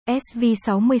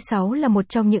sv66 là một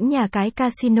trong những nhà cái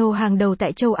casino hàng đầu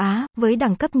tại châu Á, với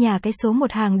đẳng cấp nhà cái số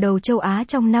 1 hàng đầu châu Á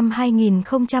trong năm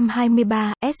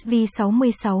 2023,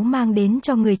 sv66 mang đến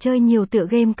cho người chơi nhiều tựa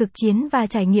game cực chiến và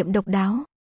trải nghiệm độc đáo.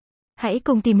 Hãy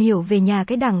cùng tìm hiểu về nhà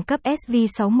cái đẳng cấp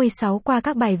SV66 qua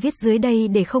các bài viết dưới đây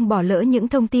để không bỏ lỡ những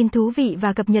thông tin thú vị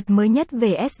và cập nhật mới nhất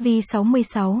về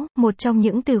SV66, một trong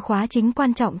những từ khóa chính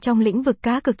quan trọng trong lĩnh vực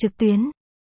cá cược trực tuyến.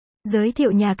 Giới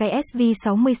thiệu nhà cái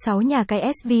SV66. Nhà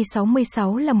cái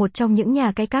SV66 là một trong những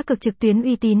nhà cái cá cược trực tuyến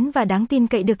uy tín và đáng tin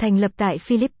cậy được thành lập tại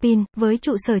Philippines, với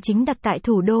trụ sở chính đặt tại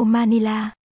thủ đô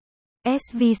Manila.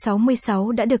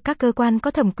 SV66 đã được các cơ quan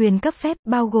có thẩm quyền cấp phép,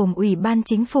 bao gồm Ủy ban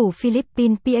Chính phủ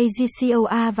Philippines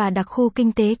PAGCOA và Đặc khu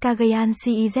Kinh tế Cagayan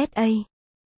CEZA.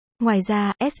 Ngoài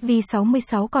ra,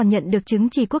 SV66 còn nhận được chứng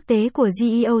chỉ quốc tế của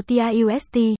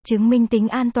GEOTIUST, chứng minh tính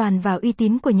an toàn và uy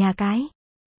tín của nhà cái.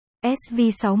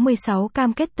 SV66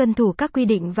 cam kết tuân thủ các quy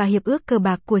định và hiệp ước cờ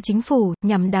bạc của chính phủ,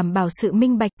 nhằm đảm bảo sự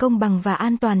minh bạch, công bằng và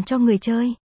an toàn cho người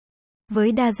chơi.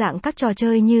 Với đa dạng các trò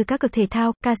chơi như cá cược thể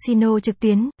thao, casino trực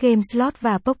tuyến, game slot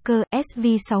và poker,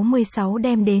 SV66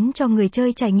 đem đến cho người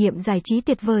chơi trải nghiệm giải trí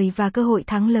tuyệt vời và cơ hội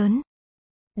thắng lớn.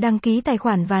 Đăng ký tài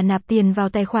khoản và nạp tiền vào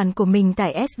tài khoản của mình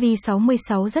tại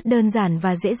SV66 rất đơn giản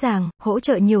và dễ dàng, hỗ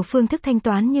trợ nhiều phương thức thanh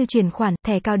toán như chuyển khoản,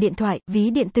 thẻ cào điện thoại, ví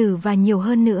điện tử và nhiều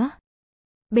hơn nữa.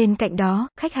 Bên cạnh đó,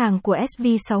 khách hàng của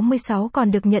SV66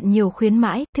 còn được nhận nhiều khuyến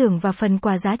mãi, thưởng và phần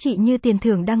quà giá trị như tiền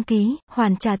thưởng đăng ký,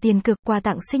 hoàn trả tiền cược, quà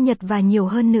tặng sinh nhật và nhiều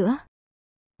hơn nữa.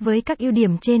 Với các ưu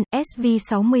điểm trên,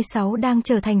 SV66 đang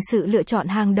trở thành sự lựa chọn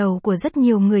hàng đầu của rất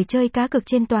nhiều người chơi cá cược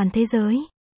trên toàn thế giới.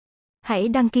 Hãy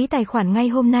đăng ký tài khoản ngay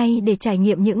hôm nay để trải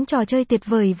nghiệm những trò chơi tuyệt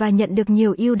vời và nhận được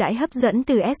nhiều ưu đãi hấp dẫn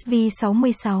từ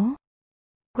SV66.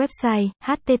 Website: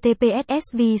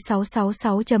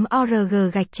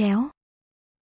 https://sv666.org/.